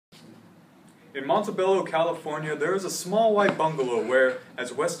In Montebello, California, there is a small white bungalow where,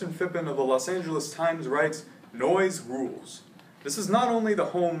 as Weston Phippen of the Los Angeles Times writes, noise rules. This is not only the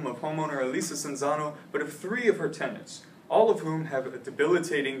home of homeowner Elisa Sanzano, but of 3 of her tenants, all of whom have a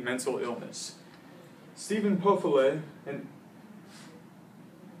debilitating mental illness. Stephen Pofele and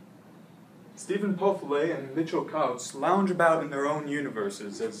Mitchell Couch lounge about in their own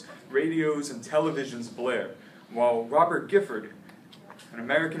universes as radios and televisions blare, while Robert Gifford, an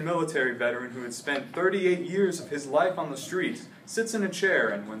American military veteran who had spent 38 years of his life on the street, sits in a chair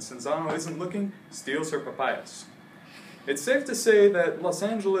and, when Sanzano isn't looking, steals her papayas. It's safe to say that Los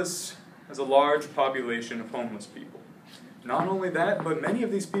Angeles has a large population of homeless people. Not only that, but many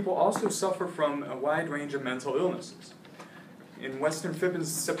of these people also suffer from a wide range of mental illnesses. In Weston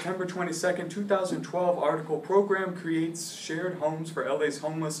Phippen's September 22, 2012 article, Program Creates Shared Homes for LA's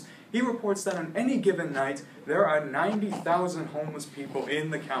Homeless, he reports that on any given night, there are 90,000 homeless people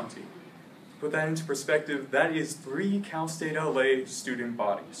in the county. To put that into perspective, that is 3 Cal State LA student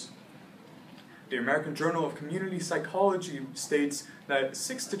bodies. The American Journal of Community Psychology states that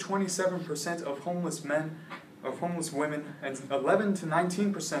 6 to 27% of homeless women, and 11 to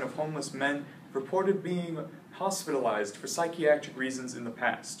 19% of homeless men reported being hospitalized for psychiatric reasons in the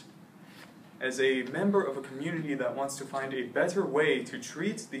past. As a member of a community that wants to find a better way to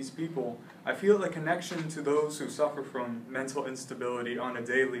treat these people, I feel a connection to those who suffer from mental instability on a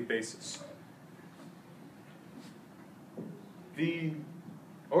daily basis. The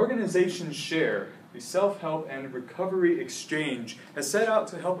organization SHARE, the Self-Help and Recovery Exchange, has set out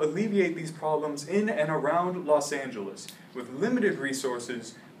to help alleviate these problems in and around Los Angeles with limited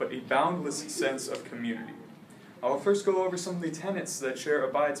resources but a boundless sense of community. I will first go over some of the tenets that SHARE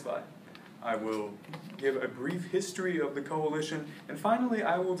abides by. I will give a brief history of the coalition, and finally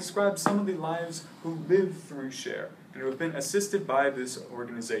I will describe some of the lives who live through SHARE and who have been assisted by this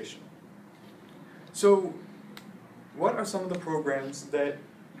organization. So, what are some of the programs that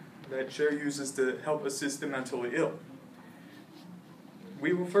SHARE uses to help assist the mentally ill?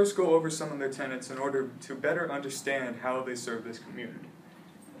 We will first go over some of their tenets in order to better understand how they serve this community.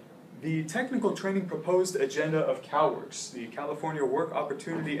 The technical training proposed agenda of CalWORKS, the California Work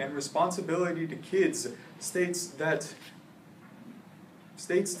Opportunity and Responsibility to Kids, states that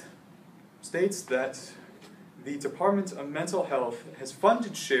the Department of Mental Health has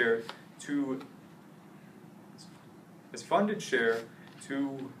funded SHARE to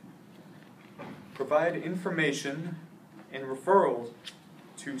provide information and referrals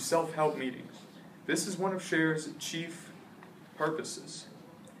to self-help meetings. This is one of SHARE's chief purposes.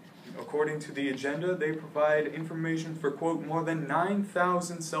 According to the agenda, they provide information for, quote, more than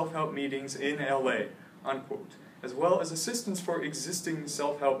 9,000 self-help meetings in LA, unquote, as well as assistance for existing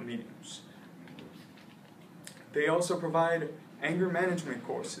self-help meetings. They also provide anger management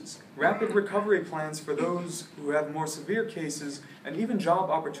courses, rapid recovery plans for those who have more severe cases, and even job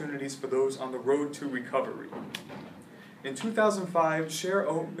opportunities for those on the road to recovery. In 2005, SHARE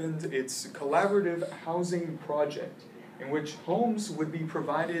opened its collaborative housing project, in which homes would be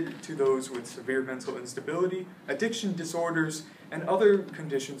provided to those with severe mental instability, addiction disorders, and other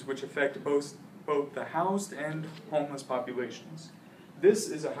conditions which affect both the housed and homeless populations. This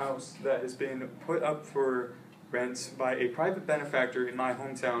is a house that has been put up for rent by a private benefactor in my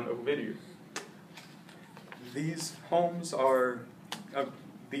hometown of Whittier. These homes are,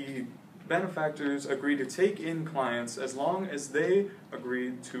 the benefactors agree to take in clients as long as they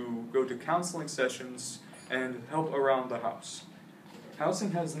agree to go to counseling sessions and help around the house.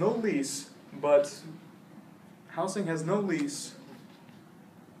 Housing has no lease, but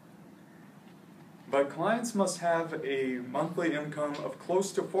clients must have a monthly income of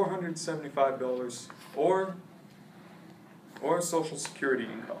close to $475 or Social Security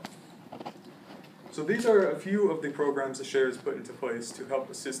income. So these are a few of the programs that SHARE has put into place to help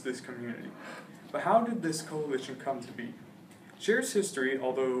assist this community. But how did this coalition come to be? SHARE's history,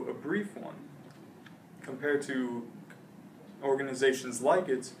 although a brief one, compared to organizations like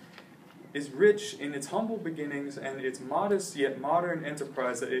it, is rich in its humble beginnings and its modest yet modern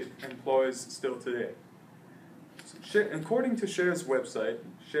enterprise that it employs still today. According to SHARE's website,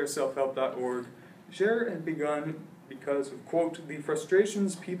 shareselfhelp.org, SHARE had begun because of, quote, the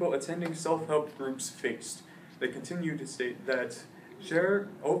frustrations people attending self-help groups faced. They continue to state that SHARE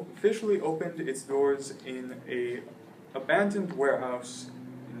officially opened its doors in an abandoned warehouse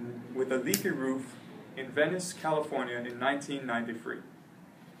with a leaky roof in Venice, California in 1993.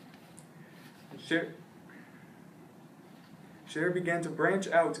 SHARE began to branch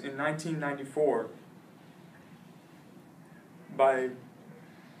out in 1994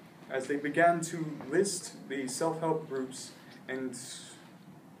 as they began to list the self-help groups and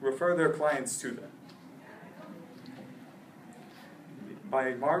refer their clients to them.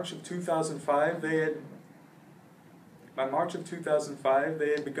 By March of 2005, they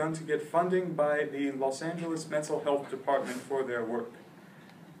had begun to get funding by the Los Angeles Mental Health Department for their work.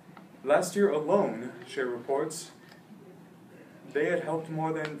 Last year alone, Share reports, they had helped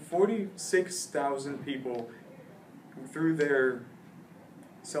more than 46,000 people through their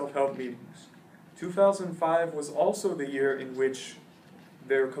self-help meetings. 2005 was also the year in which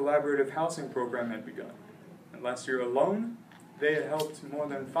their collaborative housing program had begun. And last year alone, they had helped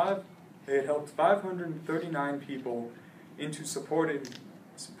 539 people into supportive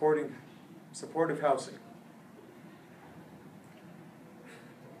housing.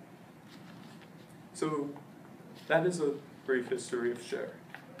 So that is a brief history of Share.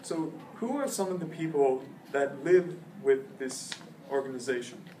 So who are some of the people that live with this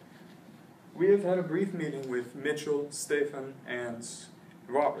organization? We have had a brief meeting with Mitchell, Stefan, and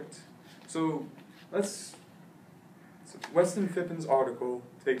Robert. So Weston Phippin's article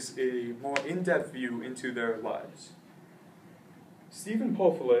takes a more in-depth view into their lives. Stephen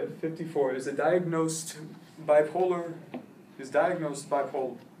Pofele, 54, is diagnosed with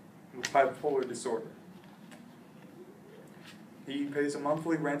bipolar disorder. He pays a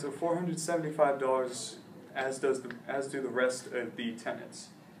monthly rent of $475, as do the rest of the tenants.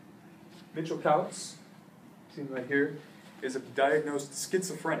 Mitchell Couts, seen right here, is a diagnosed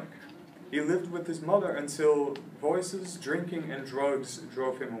schizophrenic. He lived with his mother until voices, drinking, and drugs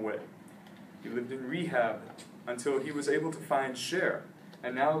drove him away. He lived in rehab until he was able to find Share,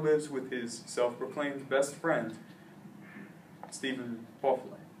 and now lives with his self-proclaimed best friend, Stephen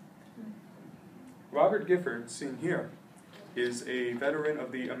Pofele. Robert Gifford, seen here, is a veteran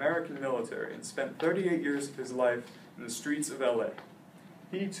of the American military and spent 38 years of his life in the streets of LA.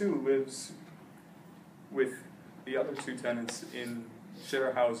 He too lives with the other two tenants in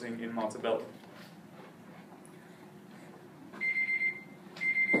Share housing in Montebello.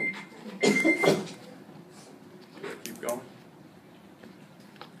 Keep going.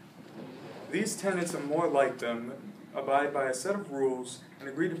 These tenants are more like them, abide by a set of rules, and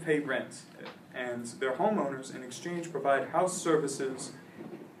agree to pay rent. And their homeowners, in exchange, provide house services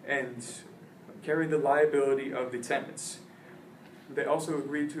and carry the liability of the tenants. They also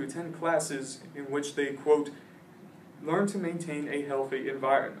agree to attend classes in which they, quote, learn to maintain a healthy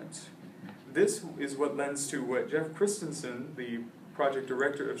environment. This is what lends to what Jeff Christensen, the project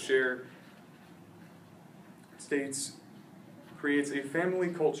director of Share, states creates a family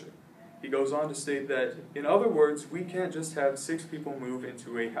culture. He goes on to state that, in other words, we can't just have 6 people move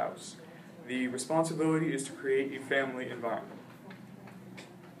into a house. The responsibility is to create a family environment.